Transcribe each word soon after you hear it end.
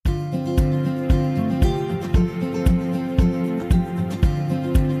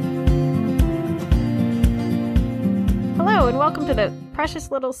welcome to the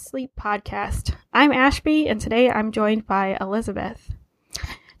Precious Little Sleep Podcast. I'm Ashby, and today I'm joined by Elizabeth.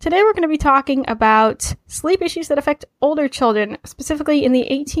 Today we're going to be talking about sleep issues that affect older children, specifically in the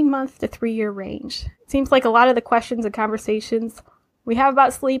 18-month to 3-year range. It seems like a lot of the questions and conversations we have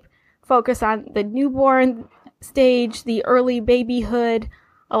about sleep focus on the newborn stage, the early babyhood.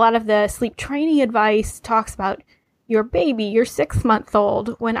 A lot of the sleep training advice talks about your baby, your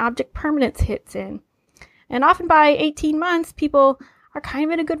 6-month-old, when object permanence hits in. And often by 18 months, people are kind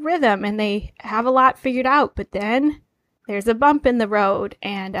of in a good rhythm and they have a lot figured out. But then there's a bump in the road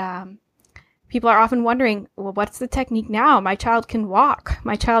and people are often wondering, well, what's the technique now? My child can walk.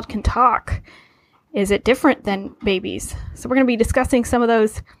 My child can talk. Is it different than babies? So we're going to be discussing some of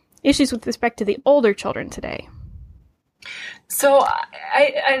those issues with respect to the older children today. So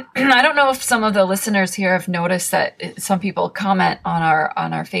I don't know if some of the listeners here have noticed that some people comment on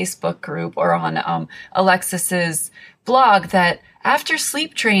our Facebook group or on Alexis's blog that after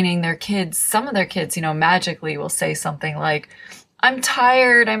sleep training, some of their kids, magically will say something like, "I'm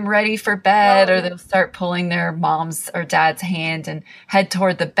tired, I'm ready for bed," or they'll start pulling their mom's or dad's hand and head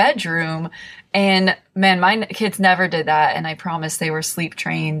toward the bedroom. And man, my kids never did that. And I promise they were sleep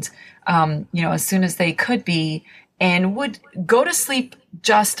trained, as soon as they could be, and would go to sleep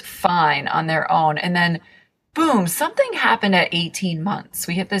just fine on their own. And then, boom, something happened at 18 months.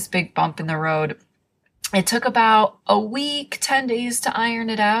 We hit this big bump in the road. It took about a week, 10 days to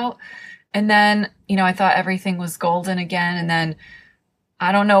iron it out. And then, I thought everything was golden again. And then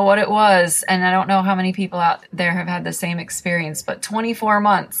I don't know what it was. And I don't know how many people out there have had the same experience, but 24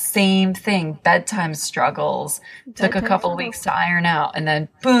 months, same thing, bedtime struggles. Took a couple weeks to iron out. And then,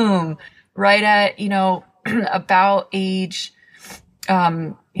 boom, right at, about age,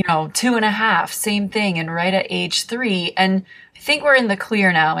 2.5, same thing. And right at age 3. And I think we're in the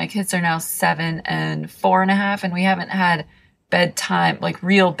clear now. My kids are now 7 and 4.5, and we haven't had bedtime, like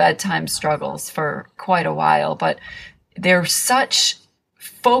real bedtime struggles for quite a while, but they're such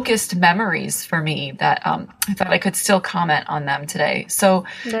focused memories for me that, I thought I could still comment on them today. So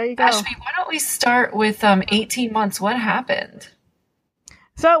there you go. Ashby, why don't we start with, 18 months? What happened?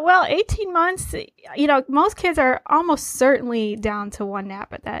 So, 18 months, most kids are almost certainly down to one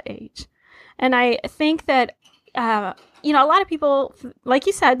nap at that age. And I think that, a lot of people, like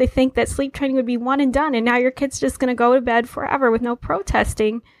you said, they think that sleep training would be one and done. And now your kid's just going to go to bed forever with no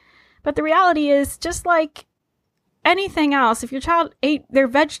protesting. But the reality is, just like anything else, if your child ate their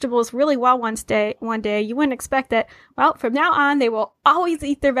vegetables really well one day, you wouldn't expect that, from now on, they will always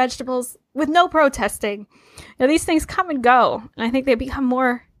eat their vegetables with no protesting. These things come and go. And I think they become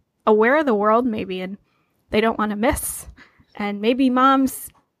more aware of the world, maybe, and they don't want to miss. And maybe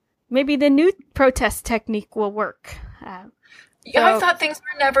the new protest technique will work. I thought things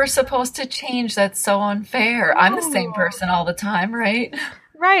were never supposed to change. That's so unfair. I'm the same person all the time, right?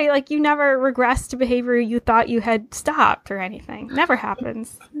 Right, like you never regress to behavior you thought you had stopped or anything. Never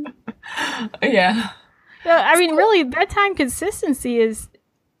happens. Yeah. Really, bedtime consistency is,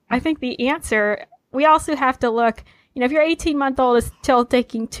 I think, the answer. We also have to look, if your 18-month-old is still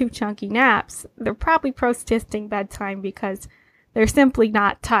taking 2 chunky naps, they're probably protesting bedtime because they're simply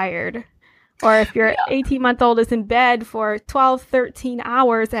not tired. Or if your 18-month-old is in bed for 12, 13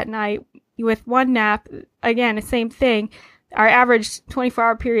 hours at night with 1 nap, again, the same thing. Our average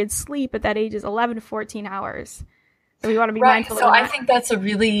 24-hour period sleep at that age is 11 to 14 hours. So we want to be mindful of that. So I think that's a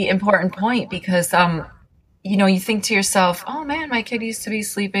really important point because, you think to yourself, oh man, my kid used to be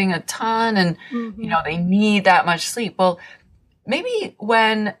sleeping a ton and, they need that much sleep. Well, maybe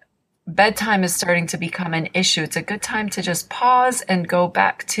when bedtime is starting to become an issue, it's a good time to just pause and go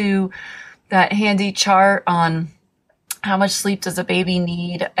back to that handy chart on how much sleep does a baby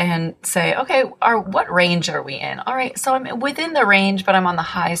need and say, okay, what range are we in? All right, so I'm within the range, but I'm on the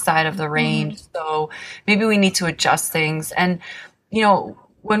high side of the range. So maybe we need to adjust things. And,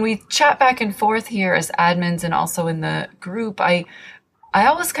 when we chat back and forth here as admins and also in the group, I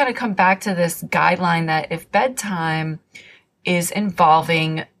always kind of come back to this guideline that if bedtime is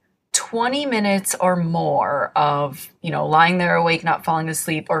involving 20 minutes or more of, lying there awake, not falling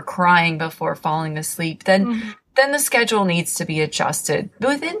asleep, or crying before falling asleep, then the schedule needs to be adjusted.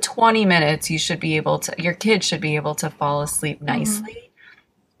 Within 20 minutes, your kid should be able to fall asleep nicely.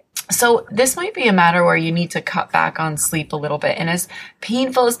 So this might be a matter where you need to cut back on sleep a little bit. And as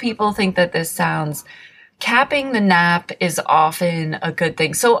painful as people think that this sounds, capping the nap is often a good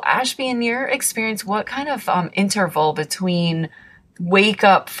thing. So Ashby, in your experience, what kind of interval between wake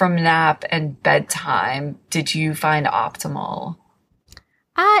up from nap and bedtime did you find optimal?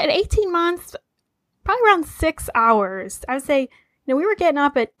 At 18 months, probably around 6 hours. I would say, we were getting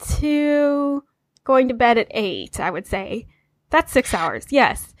up at 2, going to bed at 8, I would say. That's 6 hours.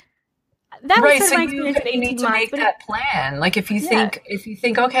 Yes. That was Right. sort So of my you experience at 18 need to months. make that plan. Like if Yeah. you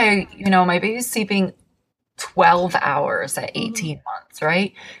think, okay, my baby's sleeping 12 hours at Mm-hmm. 18 months,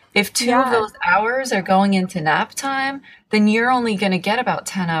 right? If two of Yeah. those hours are going into nap time, then you're only going to get about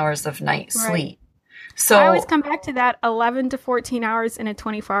 10 hours of night Right. sleep. I always So, come back to that 11 to 14 hours in a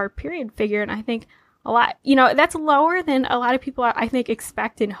 24-hour period figure. And I think a lot, that's lower than a lot of people, I think,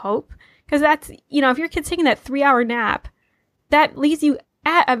 expect and hope. Because that's, if your kid's taking that 3-hour nap, that leaves you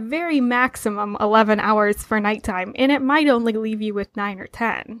at a very maximum 11 hours for nighttime. And it might only leave you with 9 or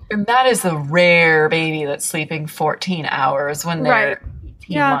 10. and that is the rare baby that's sleeping 14 hours when Right. they're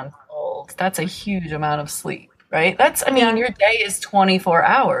 18 Yeah. months old. That's a huge amount of sleep, right? I mean, Yeah. your day is 24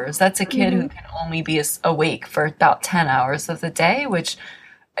 hours. That's a kid who Mm-hmm. can only be awake for about 10 hours of the day,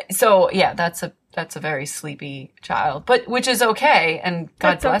 so yeah, that's a very sleepy child, but which is okay. And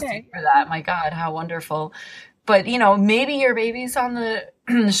God That's bless okay. you for that. My God, how wonderful. But maybe your baby's on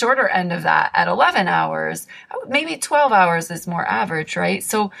the shorter end of that at 11 hours. Maybe 12 hours is more average, right?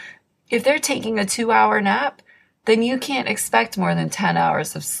 So if they're taking a 2-hour nap, then you can't expect more than 10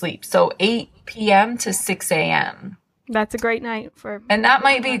 hours of sleep. So 8 p.m. to 6 a.m. That's a great night for. And that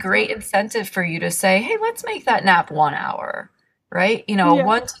might be a great incentive for you to say, hey, let's make that nap 1 hour, right? Yeah.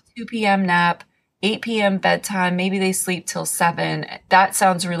 1 to 2 p.m. nap, 8 p.m. bedtime. Maybe they sleep till 7. That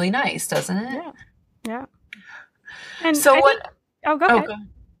sounds really nice, doesn't it? Yeah. Yeah. And So go ahead. go.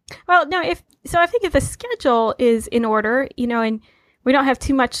 Well, no, I think if the schedule is in order, and we don't have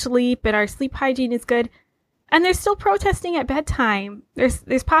too much sleep and our sleep hygiene is good, and they're still protesting at bedtime,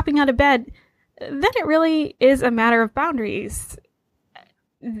 there's popping out of bed, then it really is a matter of boundaries.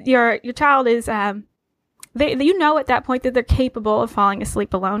 Your child is at that point that they're capable of falling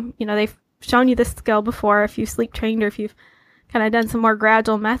asleep alone. They've shown you this skill before if you sleep trained or if you've kind of done some more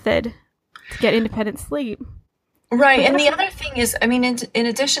gradual method to get independent sleep. Right. And the other thing is, I mean, in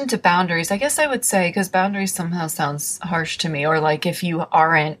addition to boundaries, I guess I would say, because boundaries somehow sounds harsh to me, or like if you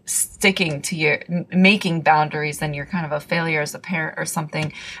aren't sticking to making boundaries, then you're kind of a failure as a parent or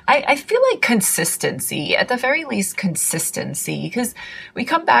something. I feel like consistency, at the very least, consistency, because we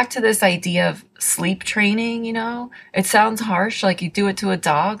come back to this idea of sleep training, it sounds harsh, like you do it to a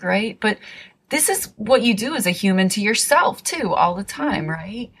dog, right? But this is what you do as a human to yourself too, all the time,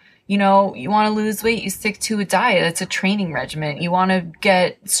 right? You want to lose weight, you stick to a diet. It's a training regimen. You want to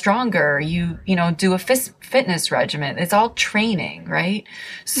get stronger, you do a fitness regimen. It's all training, right?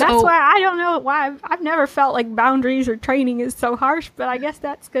 So that's why I don't know why I've never felt like boundaries or training is so harsh, but I guess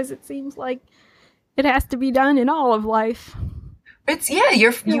that's because it seems like it has to be done in all of life.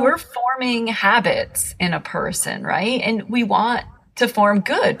 You're forming habits in a person, right? And we want to form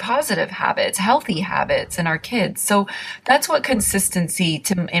good, positive habits, healthy habits in our kids. So that's what consistency,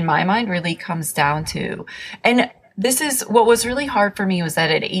 in my mind, really comes down to. And this is what was really hard for me was that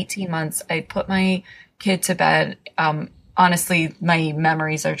at 18 months, I put my kid to bed. Honestly, my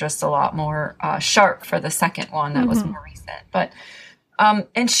memories are just a lot more sharp for the second one that was more recent. But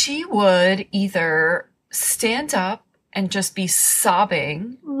and she would either stand up and just be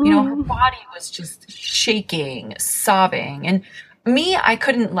sobbing. Her body was just shaking, sobbing. And me, I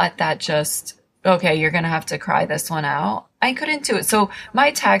couldn't let that just, okay, you're going to have to cry this one out. I couldn't do it. So my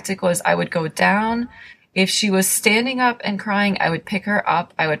tactic was I would go down. If she was standing up and crying, I would pick her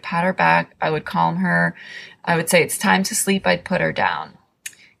up. I would pat her back. I would calm her. I would say, it's time to sleep. I'd put her down.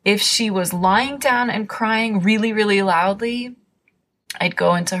 If she was lying down and crying really, really loudly, I'd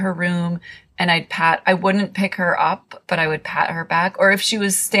go into her room and I wouldn't pick her up, but I would pat her back. Or if she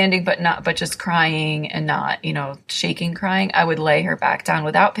was standing, but just crying and not, shaking, crying, I would lay her back down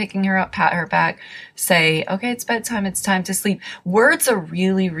without picking her up, pat her back, say, okay, it's bedtime. It's time to sleep. Words are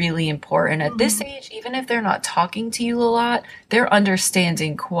really, really important at this age. Even if they're not talking to you a lot, they're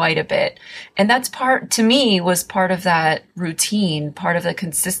understanding quite a bit. And that's to me, was part of that routine. Part of the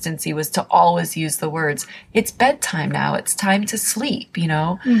consistency was to always use the words, it's bedtime now. It's time to sleep,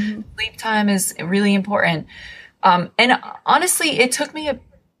 Sleep time is really important. And honestly, it took me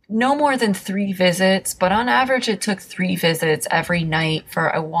no more than 3 visits, but on average, it took 3 visits every night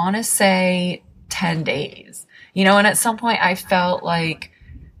for, I want to say, 10 days. And at some point I felt like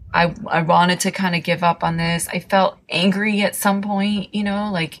I wanted to kind of give up on this. I felt angry at some point,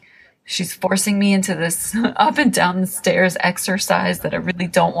 like she's forcing me into this up and down the stairs exercise that I really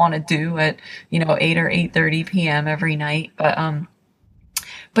don't want to do at, 8 or 8:30 p.m. every night.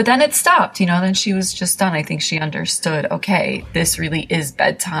 But then it stopped, then she was just done. I think she understood, okay, this really is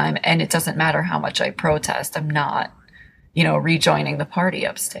bedtime and it doesn't matter how much I protest. I'm not, rejoining the party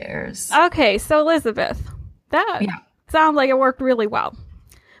upstairs. Okay. So Elizabeth, that sounds like it worked really well.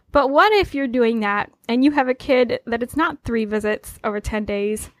 But what if you're doing that and you have a kid that it's not 3 visits over 10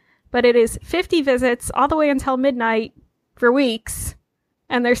 days, but it is 50 visits all the way until midnight for weeks,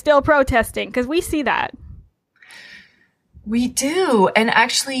 and they're still protesting? Because we see that. We do. And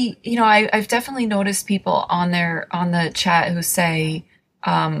actually, I've definitely noticed people on the chat who say,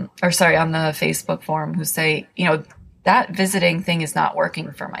 on the Facebook forum who say, that visiting thing is not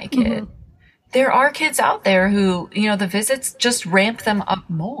working for my kid. Mm-hmm. There are kids out there who, the visits just ramp them up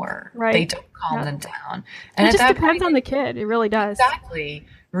more. Right. They don't calm them down. And it just depends on the kid. It really does. Exactly.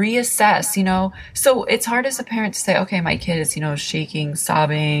 Reassess, So it's hard as a parent to say, okay, my kid is, shaking,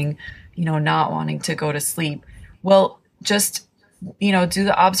 sobbing, not wanting to go to sleep. Well, just, do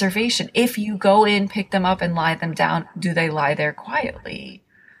the observation. If you go in, pick them up and lie them down, do they lie there quietly?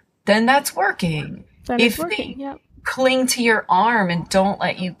 Then that's working. If they cling to your arm and don't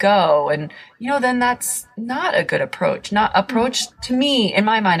let you go, and, then that's not a good approach. To me, in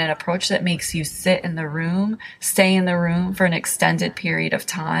my mind, an approach that makes you sit in the room, stay in the room for an extended period of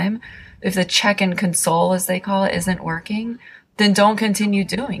time. If the check and console, as they call it, isn't working, then don't continue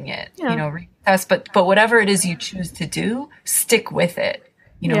doing it. Reassess, but whatever it is you choose to do, stick with it.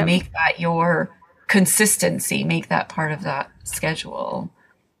 Make that your consistency, make that part of that schedule.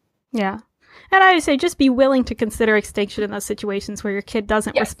 Yeah. And I would say just be willing to consider extinction in those situations where your kid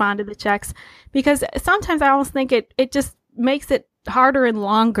doesn't respond to the checks, because sometimes I almost think it just makes it harder and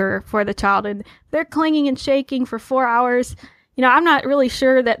longer for the child. And they're clinging and shaking for 4 hours. I'm not really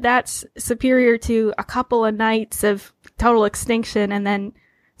sure that that's superior to a couple of nights of total extinction and then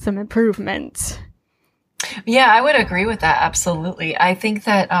some improvement. Yeah, I would agree with that. Absolutely. I think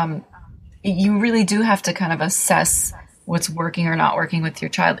that you really do have to kind of assess what's working or not working with your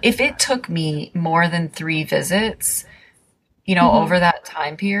child. If it took me more than 3 visits, over that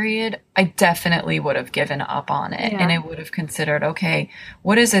time period, I definitely would have given up on it. And I would have considered, okay,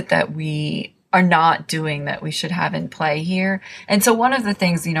 what is it that we are not doing that we should have in play here? And so one of the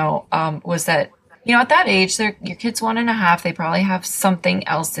things, was that, at that age, your kid's 1.5, they probably have something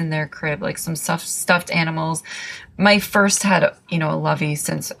else in their crib, like some stuffed animals. My first had, a Lovey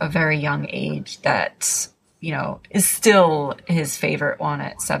since a very young age that, is still his favorite one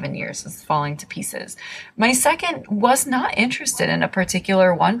at 7 years, is falling to pieces. My second was not interested in a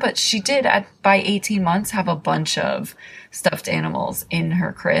particular one, but she did by 18 months have a bunch of stuffed animals in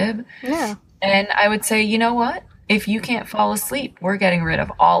her crib. Yeah. And I would say, you know what? If you can't fall asleep, we're getting rid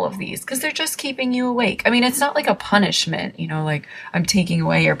of all of these because they're just keeping you awake. I mean, it's not like a punishment, like I'm taking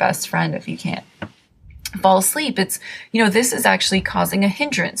away your best friend if you can't fall asleep. It's, this is actually causing a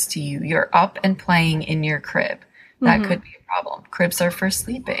hindrance to you. You're up and playing in your crib. That could be a problem. Cribs are for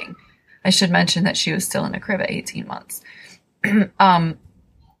sleeping. I should mention that she was still in a crib at 18 months.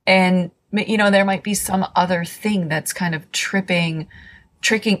 And, there might be some other thing that's kind of tripping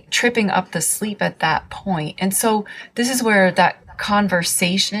up the sleep at that point. And so this is where that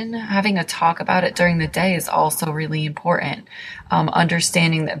conversation, having a talk about it during the day is also really important.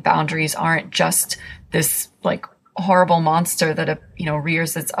 Understanding that boundaries aren't just this like horrible monster that,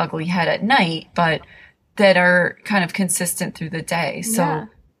 rears its ugly head at night, but that are kind of consistent through the day. So,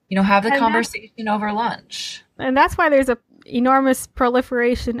 have the conversation over lunch. And that's why there's a enormous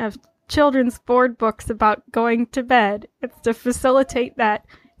proliferation of children's board books about going to bed. It's to facilitate that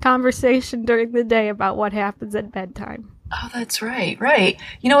conversation during the day about what happens at bedtime. Oh, that's right. Right.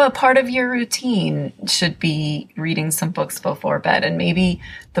 A part of your routine should be reading some books before bed. And maybe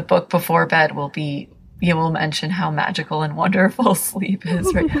the book before bed will be, you will mention how magical and wonderful sleep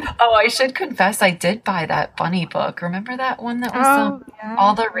is. Right? Oh, I should confess, I did buy that bunny book. Remember that one that was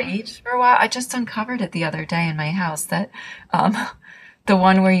all the rage for a while? I just uncovered it the other day in my house, that the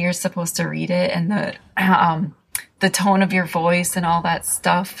one where you're supposed to read it and the tone of your voice and all that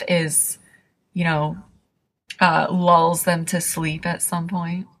stuff is, lulls them to sleep at some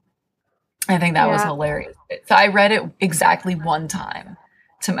point. I think that was hilarious. So I read it exactly one time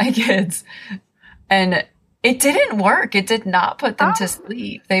to my kids and it didn't work. It did not put them to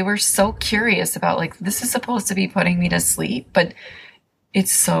sleep. They were so curious about like, this is supposed to be putting me to sleep, but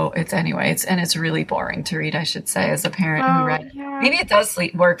it's really boring to read, I should say, as a parent who read it. Yeah. Maybe it does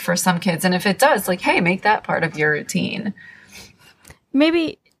work for some kids. And if it does, like, hey, make that part of your routine.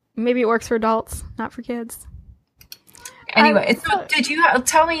 Maybe it works for adults, not for kids. Anyway, so did you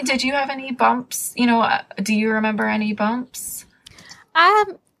have any bumps? Do you remember any bumps?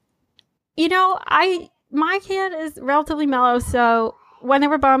 My kid is relatively mellow. So when there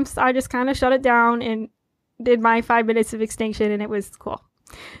were bumps, I just kind of shut it down and did my 5 minutes of extinction, and it was cool.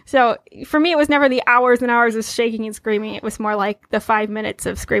 So for me, it was never the hours and hours of shaking and screaming. It was more like the 5 minutes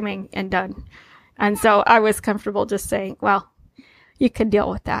of screaming and done. And so I was comfortable just saying, well, you could deal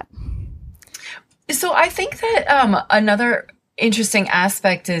with that. So I think that another interesting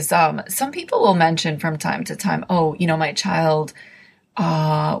aspect is some people will mention from time to time, oh, my child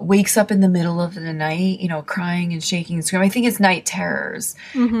wakes up in the middle of the night, crying and shaking and screaming. I think it's night terrors.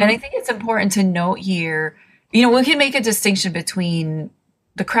 And I think it's important to note here, we can make a distinction between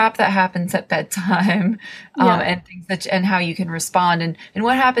the crap that happens at bedtime and things and how you can respond and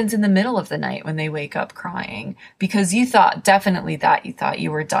what happens in the middle of the night when they wake up crying, because you thought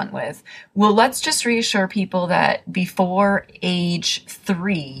you were done with. Well, let's just reassure people that before age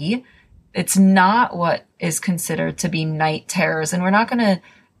 3, it's not what is considered to be night terrors. And we're not going to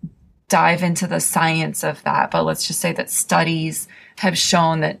dive into the science of that, but let's just say that studies have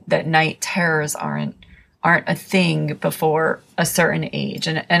shown that night terrors aren't a thing before a certain age.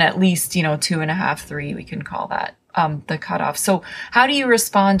 And at least, 2.5, 3, we can call that the cutoff. So how do you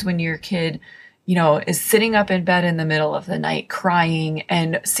respond when your kid, is sitting up in bed in the middle of the night crying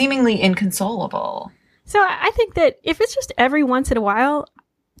and seemingly inconsolable? So I think that if it's just every once in a while,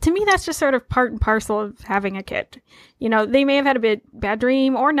 to me, that's just sort of part and parcel of having a kid. They may have had a bad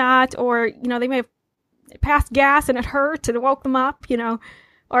dream or not, or, they may have passed gas and it hurt and it woke them up,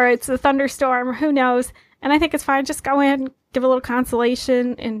 or it's a thunderstorm, or who knows. And I think it's fine. Just go in, give a little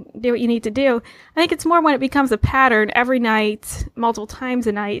consolation and do what you need to do. I think it's more when it becomes a pattern every night, multiple times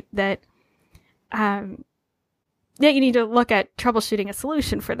a night, that you need to look at troubleshooting a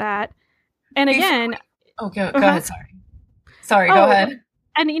solution for that. And again... go ahead. Sorry, go ahead.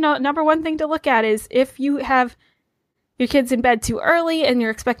 And, number one thing to look at is if you have your kids in bed too early and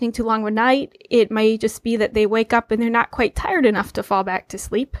you're expecting too long of a night, it may just be that they wake up and they're not quite tired enough to fall back to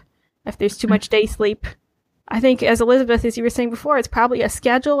sleep. If there's too much day sleep, I think, as Elizabeth, as you were saying before, it's probably a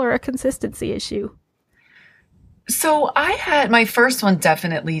schedule or a consistency issue. So I had, my first one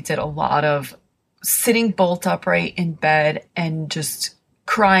definitely did a lot of sitting bolt upright in bed and just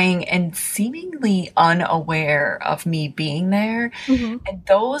crying and seemingly unaware of me being there. And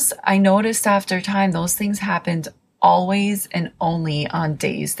those, I noticed after time, those things happened always and only on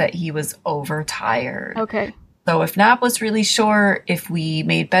days that he was overtired. Okay. So if nap was really short, if we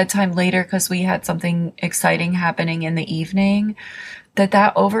made bedtime later because we had something exciting happening in the evening,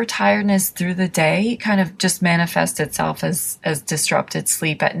 that overtiredness through the day kind of just manifests itself as disrupted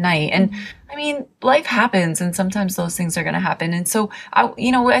sleep at night. And I mean, life happens and sometimes those things are going to happen. And so,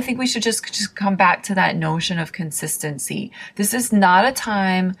 I think we should just come back to that notion of consistency. This is not a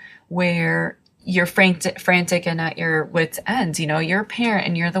time where you're frantic and at your wit's end. You're a parent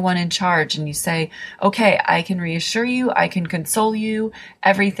and you're the one in charge and you say, okay, I can reassure you. I can console you.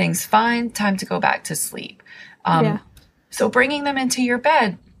 Everything's fine. Time to go back to sleep. So bringing them into your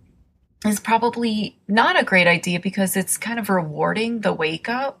bed is probably not a great idea because it's kind of rewarding the wake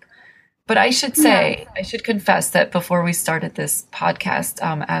up. But I should say, I should confess that before we started this podcast,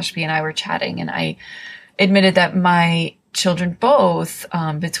 Ashby and I were chatting and I admitted that my children both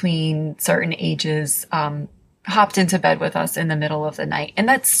between certain ages hopped into bed with us in the middle of the night. And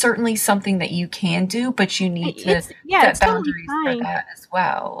that's certainly something that you can do, but you need to set boundaries for that as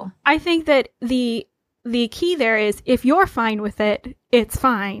well. I think that the key there is if you're fine with it, it's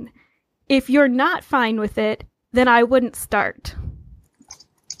fine. If you're not fine with it, then I wouldn't start.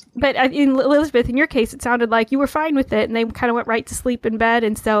 But in Elizabeth, in your case, it sounded like you were fine with it and they kind of went right to sleep in bed.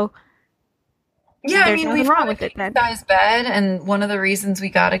 And so yeah, I mean, we've got a king-size bed, and one of the reasons we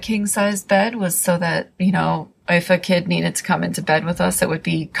got a king-size bed was so that, if a kid needed to come into bed with us, it would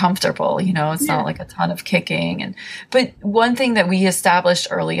be comfortable. It's not like a ton of kicking. But one thing that we established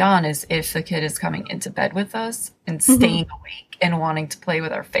early on is if the kid is coming into bed with us and staying awake and wanting to play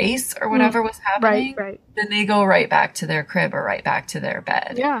with our face or whatever was happening, then they go right back to their crib or right back to their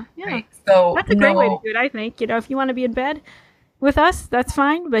bed. Yeah. Right? So that's a great way to do it, I think. If you want to be in bed with us, that's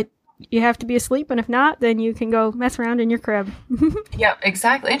fine. But you have to be asleep, and if not, then you can go mess around in your crib. Yeah,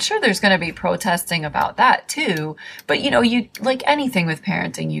 exactly. And sure, there's going to be protesting about that too. But you like anything with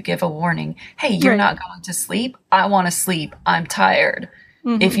parenting, you give a warning. Hey, you're not going to sleep. I want to sleep. I'm tired.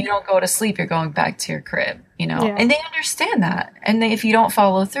 If you don't go to sleep, you're going back to your crib. And they understand that. And if you don't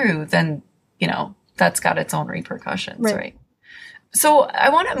follow through, then that's got its own repercussions, right? So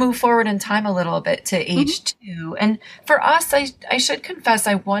I want to move forward in time a little bit to age 2. And for us, I should confess,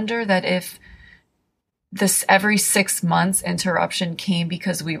 I wonder that if this every 6 months interruption came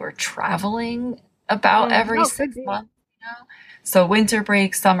because we were traveling about every 6 months. So winter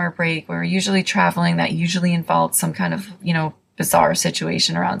break, summer break, we're usually traveling. That usually involved some kind of, bizarre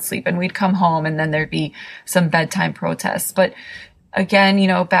situation around sleep. And we'd come home and then there'd be some bedtime protests. But again,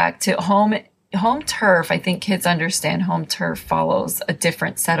 back to home home turf, I think kids understand home turf follows a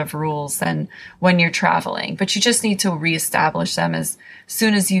different set of rules than when you're traveling, but you just need to reestablish them as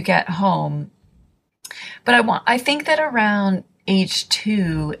soon as you get home. But I think that around age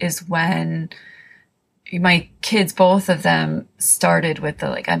 2 is when my kids, both of them, started with the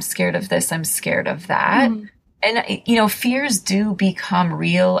like, I'm scared of this, I'm scared of that. Mm-hmm. And, fears do become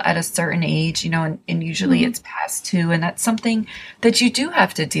real at a certain age, and usually it's past 2. And that's something that you do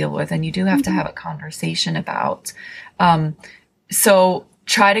have to deal with and you do have to have a conversation about. So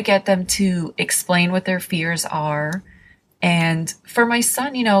try to get them to explain what their fears are. And for my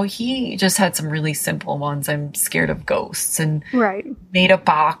son, he just had some really simple ones. I'm scared of ghosts, and made a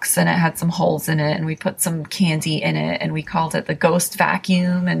box and it had some holes in it and we put some candy in it and we called it the ghost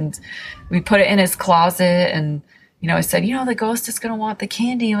vacuum, and we put it in his closet. And, I said, the ghost is going to want the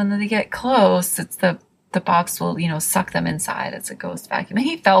candy when they get close. It's the box will, suck them inside. It's a ghost vacuum. And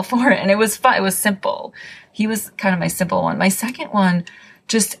he fell for it and it was fun. It was simple. He was kind of my simple one. My second one,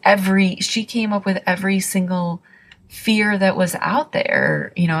 she came up with every single fear that was out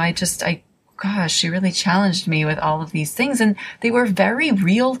there. She really challenged me with all of these things, and they were very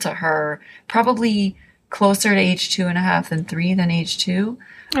real to her, probably closer to age 2.5 than 3 than age 2,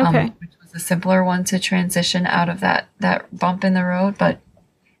 which was a simpler one to transition out of that bump in the road. But,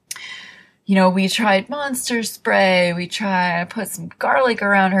 we tried monster spray. I put some garlic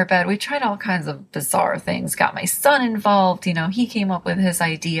around her bed. We tried all kinds of bizarre things, got my son involved. He came up with his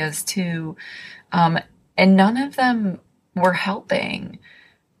ideas too. And none of them were helping.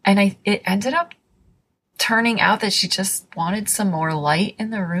 And it ended up turning out that she just wanted some more light in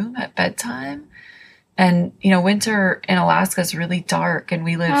the room at bedtime. And, winter in Alaska is really dark, and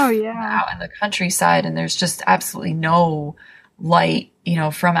we live out in the countryside, and there's just absolutely no light,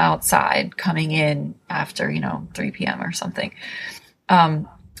 from outside coming in after, 3 p.m. or something.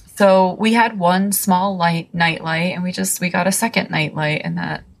 So we had one small night light, and we got a second night light, and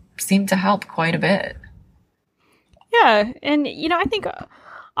that seemed to help quite a bit. Yeah. And, I think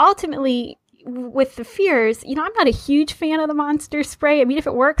ultimately with the fears, I'm not a huge fan of the monster spray. I mean, if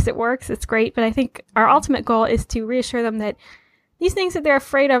it works, it works. It's great. But I think our ultimate goal is to reassure them that these things that they're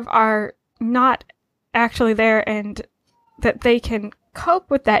afraid of are not actually there, and that they can cope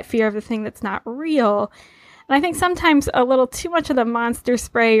with that fear of the thing that's not real. And I think sometimes a little too much of the monster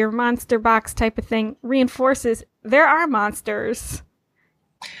spray or monster box type of thing reinforces there are monsters.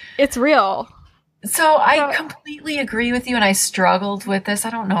 It's real. So I completely agree with you, and I struggled with this. I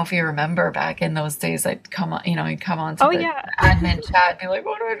don't know if you remember back in those days, I'd come on to the admin chat and be like,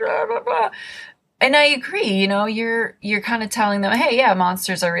 what do I do? Blah, blah, blah. And I agree, you're kind of telling them, hey, yeah,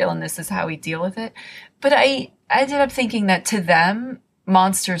 monsters are real and this is how we deal with it. But I ended up thinking that to them,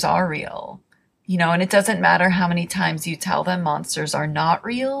 monsters are real, and it doesn't matter how many times you tell them monsters are not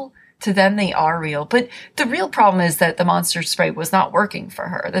real. To them, they are real. But the real problem is that the monster spray was not working for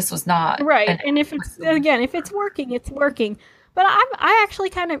her. This was not. Right. And if it's working, it's working. But I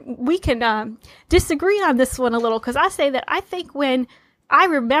actually we can disagree on this one a little, because I say that I think when I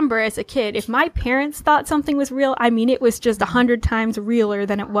remember as a kid, if my parents thought something was real, I mean, it was just 100 times realer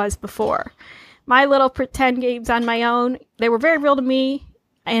than it was before. My little pretend games on my own, they were very real to me.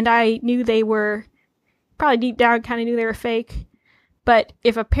 And I knew they were, probably deep down, kind of knew they were fake. But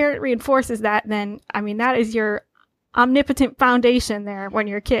if a parent reinforces that, then, I mean, that is your omnipotent foundation there when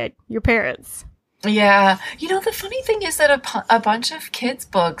you're a kid, your parents. Yeah. The funny thing is that a bunch of kids'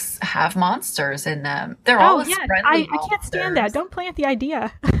 books have monsters in them. They're always friendly I can't stand that. Don't plant the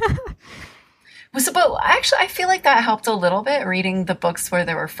idea. But actually, I feel like that helped a little bit, reading the books where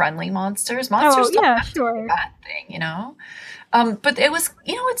there were friendly monsters. Monsters don't have to be a bad thing, But it was,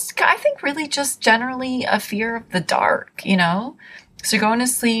 it's, I think, really just generally a fear of the dark, So you're going to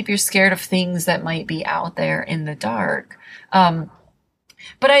sleep, you're scared of things that might be out there in the dark.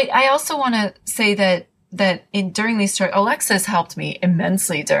 But I also want to say that during these struggles, Alexis helped me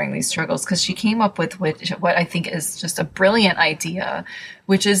immensely during these struggles, because she came up with what I think is just a brilliant idea,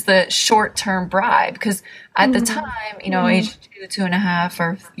 which is the short-term bribe. Because at the time, age 2, 2.5,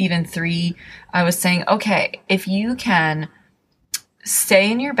 or even 3, I was saying, okay, if you can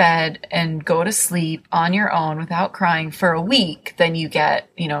stay in your bed and go to sleep on your own without crying for a week, then you get,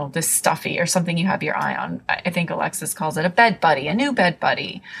 this stuffy or something you have your eye on. I think Alexis calls it a bed buddy, a new bed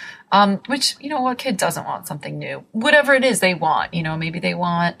buddy. Which, what kid doesn't want something new? Whatever it is they want, maybe they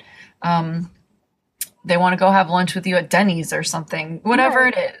want to go have lunch with you at Denny's or something. Whatever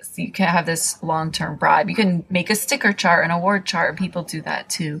it is, you can have this long-term bribe. You can make a sticker chart, an award chart. People do that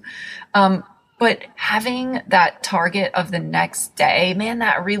too. But having that target of the next day, man,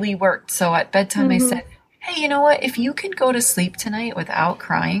 that really worked. So at bedtime, I said, hey, you know what? If you can go to sleep tonight without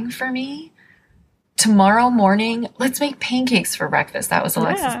crying for me, tomorrow morning, let's make pancakes for breakfast. That was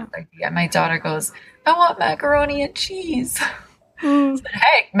Alexa's idea. My daughter goes, I want macaroni and cheese. I said,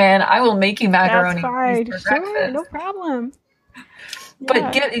 hey, man, I will make you macaroni and cheese for breakfast. No problem.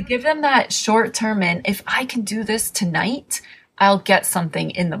 But give them that short term in. If I can do this tonight, I'll get something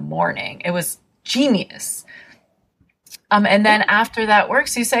in the morning. It was genius. And then after that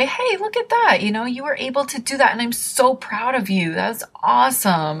works, you say, hey, look at that. You were able to do that. And I'm so proud of you. That was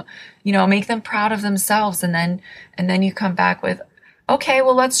awesome. Make them proud of themselves. And then you come back with, okay,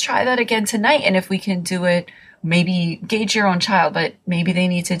 well, let's try that again tonight. And if we can do it, maybe gauge your own child, but maybe they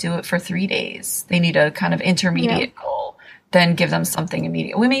need to do it for 3 days. They need a kind of intermediate goal. Then give them something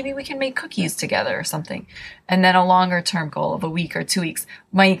immediate. Well, maybe we can make cookies together or something. And then a longer term goal of a week or 2 weeks.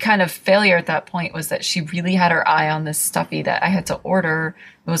 My kind of failure at that point was that she really had her eye on this stuffy that I had to order.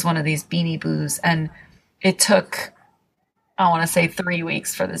 It was one of these Beanie Boos. And it took, I want to say 3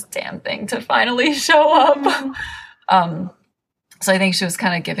 weeks for this damn thing to finally show up. So I think she was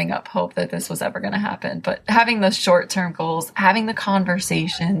kind of giving up hope that this was ever going to happen. But having the short term goals, having the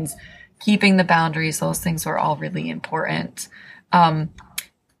conversations, keeping the boundaries, those things were all really important. And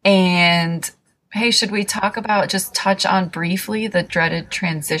hey, should we touch on briefly the dreaded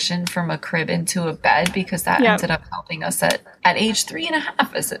transition from a crib into a bed? Because that ended up helping us at age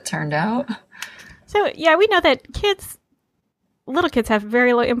 3.5, as it turned out. So we know that little kids have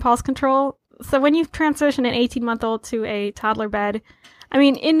very low impulse control. So when you transition an 18-month-old to a toddler bed, I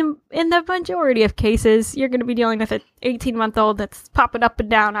mean, in the majority of cases, you're going to be dealing with an 18-month-old that's popping up and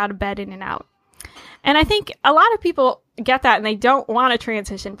down out of bed, in and out. And I think a lot of people get that and they don't want to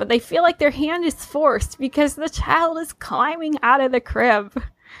transition, but they feel like their hand is forced because the child is climbing out of the crib.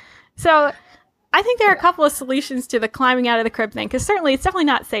 So I think there are a couple of solutions to the climbing out of the crib thing, because certainly it's definitely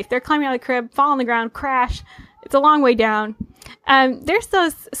not safe. They're climbing out of the crib, fall on the ground, crash. It's a long way down. There's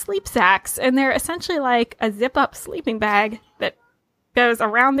those sleep sacks, and they're essentially like a zip-up sleeping bag that goes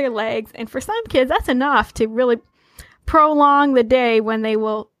around their legs. And for some kids, that's enough to really prolong the day when they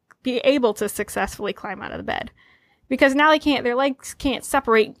will be able to successfully climb out of the bed. Because now their legs can't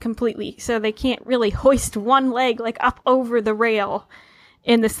separate completely. So they can't really hoist one leg like up over the rail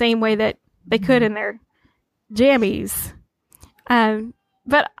in the same way that they could in their jammies.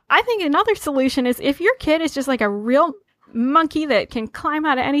 But I think another solution is if your kid is just like a real monkey that can climb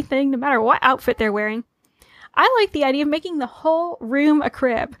out of anything, no matter what outfit they're wearing, I like the idea of making the whole room a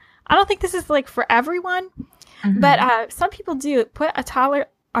crib. I don't think this is like for everyone, but some people do. Put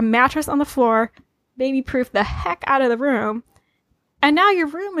a mattress on the floor, baby-proof the heck out of the room, and now your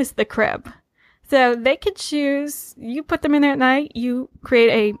room is the crib. So they could choose, you put them in there at night, you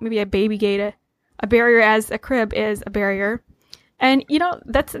create maybe a baby gate, a barrier as a crib is a barrier. And,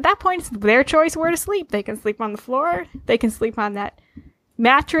 that's at that point, it's their choice where to sleep. They can sleep on the floor. They can sleep on that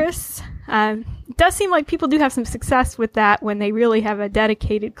mattress. It does seem like people do have some success with that when they really have a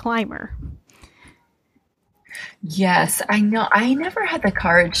dedicated climber. Yes, I know. I never had the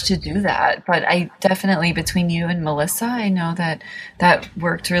courage to do that, but I definitely, between you and Melissa, I know that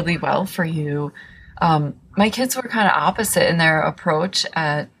worked really well for you. My kids were kind of opposite in their approach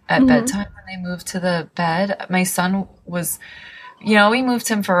at bedtime when they moved to the bed. My son was... we moved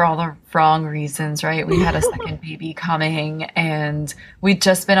him for all the wrong reasons, right? We had a second baby coming, and we'd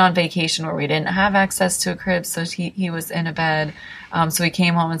just been on vacation where we didn't have access to a crib, so he was in a bed. So we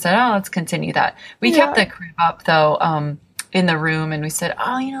came home and said, oh, let's continue that. We kept the crib up, though, in the room, and we said,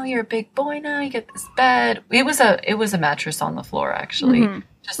 oh, you're a big boy now, you get this bed. It was a mattress on the floor, actually,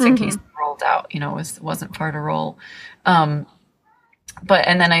 just in case it rolled out, it wasn't far to roll. And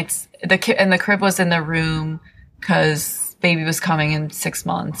then the crib was in the room because baby was coming in 6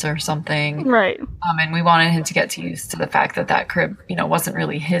 months or something. Right. And we wanted him to get used to the fact that crib, wasn't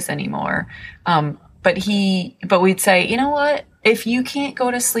really his anymore. But we'd say, you know what? If you can't go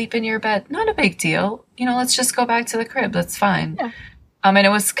to sleep in your bed, not a big deal. Let's just go back to the crib. That's fine. Yeah. And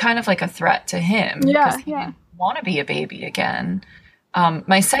it was kind of like a threat to him. Because he didn't want to be a baby again.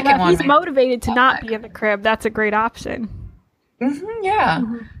 My second one. He's motivated to not be in the crib. That's a great option. Yeah.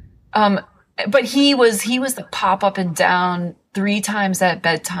 But he was the pop up and down 3 times at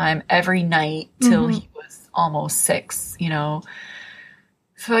bedtime every night till he was almost 6, So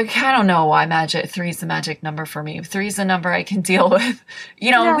I don't know why 3 is the magic number for me. 3 is a number I can deal with. We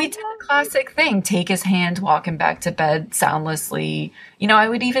did the classic thing, take his hand, walk him back to bed soundlessly. I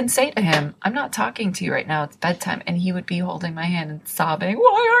would even say to him, I'm not talking to you right now, it's bedtime. And he would be holding my hand and sobbing,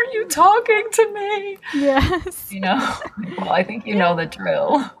 why aren't you talking to me? Yes. Well, I think you know the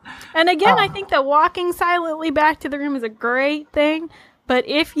drill. And again, I think that walking silently back to the room is a great thing. But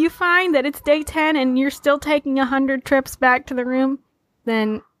if you find that it's day 10 and you're still taking 100 trips back to the room,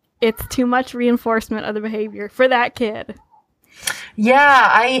 then it's too much reinforcement of the behavior for that kid.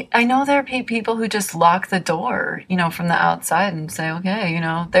 Yeah, I know there are people who just lock the door, from the outside and say, okay,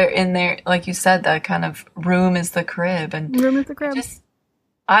 they're in there, like you said, that kind of room is the crib. And room is the crib.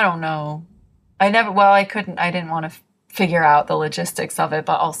 I don't know. I didn't want to figure out the logistics of it,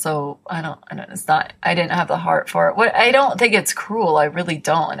 but also I didn't have the heart for it. I don't think it's cruel. I really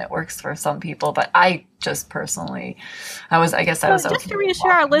don't. And it works for some people, but I just personally, I was just okay to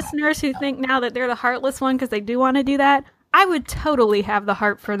reassure our listeners who think now that they're the heartless one because they do want to do that. I would totally have the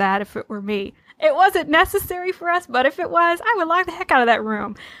heart for that if it were me. It wasn't necessary for us, but if it was, I would lock the heck out of that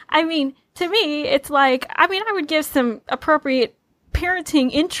room. I mean, to me, it's like, I would give some appropriate parenting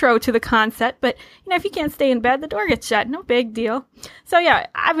intro to the concept, but if you can't stay in bed, the door gets shut. No big deal. So yeah,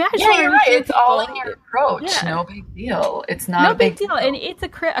 you're right. It's all in your approach. Yeah. No big deal. It's not no a big deal. And it's a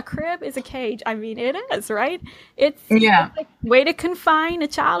crib is a cage. It is, right? It's a way to confine a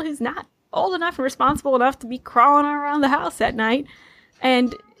child who's not old enough and responsible enough to be crawling around the house at night.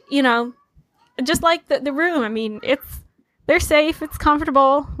 And, just like the room, they're safe, it's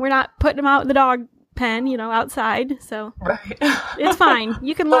comfortable. We're not putting them out in the dog pen, outside. So right. It's fine.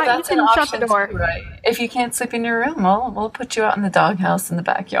 You can shut the door. Too, right. If you can't sleep in your room, we'll put you out in the doghouse in the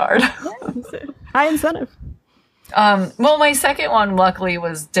backyard. High incentive. Well, my second one, luckily,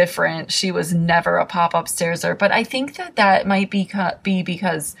 was different. She was never a pop-up stairser, but I think that might be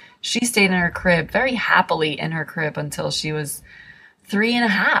because she stayed in her crib very happily in her crib until she was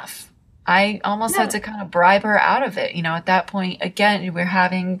 3.5. I almost had to kind of bribe her out of it. At that point, again, we're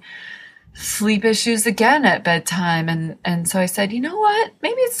having sleep issues again at bedtime. And so I said, you know what?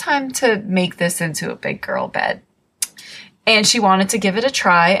 Maybe it's time to make this into a big girl bed. And she wanted to give it a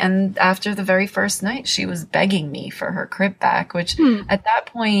try. And after the very first night, she was begging me for her crib back, which at that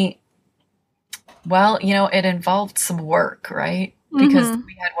point, well, it involved some work, right? Because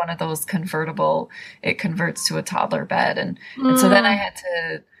we had one of those convertible, it converts to a toddler bed. And so then I had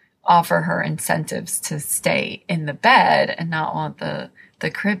to offer her incentives to stay in the bed and not want the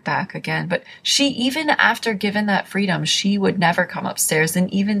crib back again. But she, even after given that freedom, she would never come upstairs.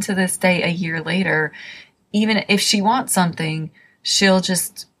 And even to this day, a year later, even if she wants something, she'll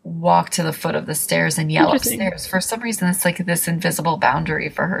just walk to the foot of the stairs and yell upstairs. For some reason, it's like this invisible boundary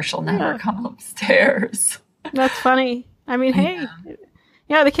for her. She'll never come upstairs. That's funny. Hey,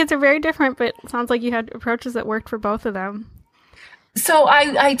 the kids are very different, but it sounds like you had approaches that worked for both of them. So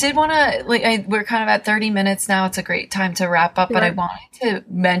I did want to, we're kind of at 30 minutes now. It's a great time to wrap up, but I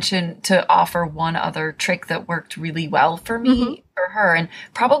wanted to offer one other trick that worked really well for me, for her, and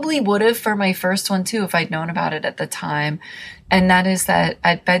probably would have for my first one too, if I'd known about it at the time. And that is that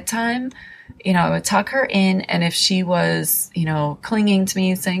at bedtime, I would tuck her in. And if she was, clinging to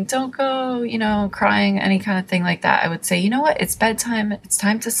me saying, don't go, crying, any kind of thing like that, I would say, you know what, it's bedtime. It's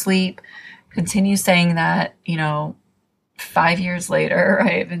time to sleep. Continue saying that, 5 years later,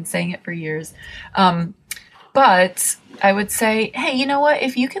 right? I've been saying it for years. But I would say, hey, you know what?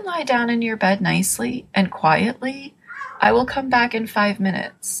 If you can lie down in your bed nicely and quietly, I will come back in 5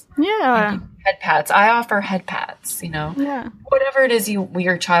 minutes. Yeah. Head pats. I offer head pats, Yeah. Whatever it is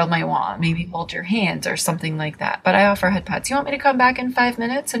your child might want. Maybe hold your hands or something like that. But I offer head pats. You want me to come back in 5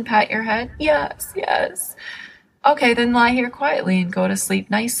 minutes and pat your head? Yes, yes. Okay, then lie here quietly and go to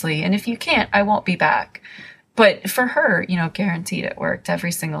sleep nicely. And if you can't, I won't be back. But for her, guaranteed it worked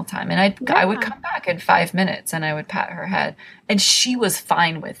every single time. And I would come back in 5 minutes and I would pat her head. And she was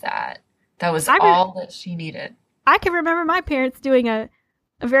fine with that. That was all that she needed. I can remember my parents doing a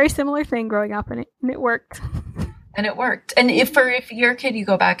very similar thing growing up, and it worked. And it worked. And if your kid, you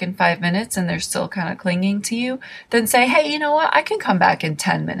go back in 5 minutes and they're still kind of clinging to you, then say, hey, you know what? I can come back in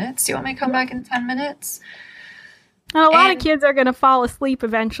 10 minutes. Do you want me to come back in 10 minutes? And a lot of kids are going to fall asleep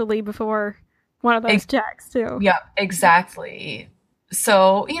eventually before one of those checks too. Yeah, exactly.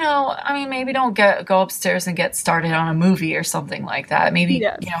 So, maybe don't go upstairs and get started on a movie or something like that. Maybe,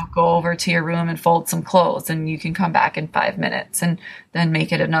 go over to your room and fold some clothes and you can come back in 5 minutes and then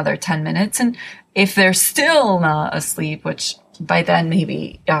make it another 10 minutes. And if they're still not asleep, which by then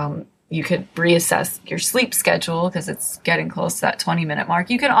maybe, you could reassess your sleep schedule because it's getting close to that 20-minute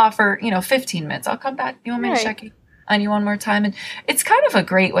mark. You can offer, 15 minutes. I'll come back. You want me to check on you one more time? And it's kind of a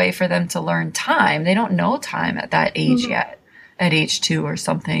great way for them to learn time. They don't know time at that age yet, at age 2 or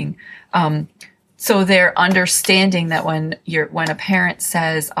something. So they're understanding that when a parent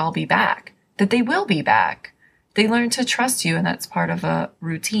says, I'll be back, that they will be back. They learn to trust you, and that's part of a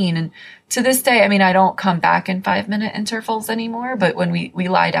routine. And to this day, I don't come back in 5-minute intervals anymore, but when we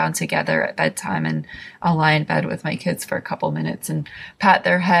lie down together at bedtime and I'll lie in bed with my kids for a couple minutes and pat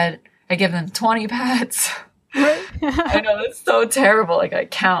their head, I give them 20 pats. I know, it's so terrible. Like I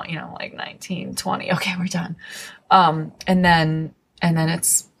count, like 19, 20. Okay, we're done. And then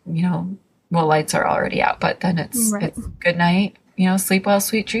it's, well, lights are already out, but then it's good night, sleep well,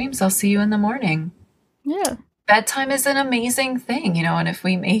 sweet dreams. I'll see you in the morning. Yeah. Bedtime is an amazing thing, and if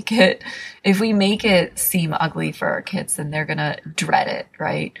we make it seem ugly for our kids, then they're going to dread it.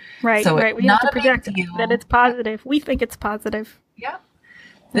 Right. Right. So right. We have to project that it's positive. We think it's positive. Yeah.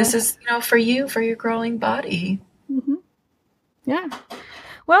 This is, for you, for your growing body. Mm-hmm. Yeah.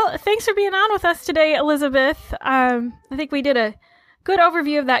 Well, thanks for being on with us today, Elizabeth. I think we did a good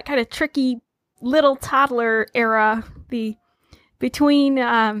overview of that kind of tricky little toddler era, between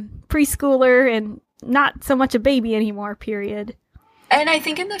preschooler and not so much a baby anymore, period. And I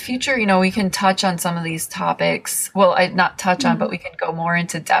think in the future, we can touch on some of these topics. Well, not touch on, but we can go more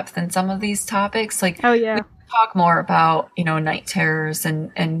into depth in some of these topics. Like, oh yeah, we talk more about, night terrors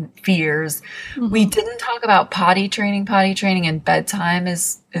and fears. Mm-hmm. We didn't talk about potty training, and bedtime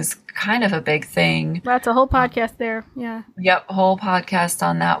is kind of a big thing. That's a whole podcast there. Yeah. Yep. Whole podcast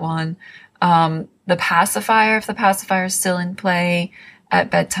on that one. The pacifier, if the pacifier is still in play at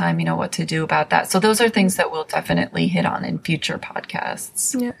bedtime, what to do about that. So those are things that we'll definitely hit on in future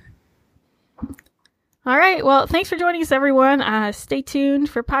podcasts. Yeah. All right. Well, thanks for joining us, everyone. Stay tuned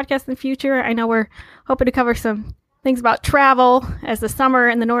for podcasts in the future. I know we're hoping to cover some things about travel as the summer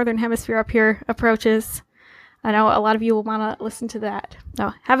in the Northern Hemisphere up here approaches. I know a lot of you will want to listen to that.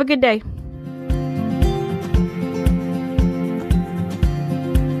 So have a good day.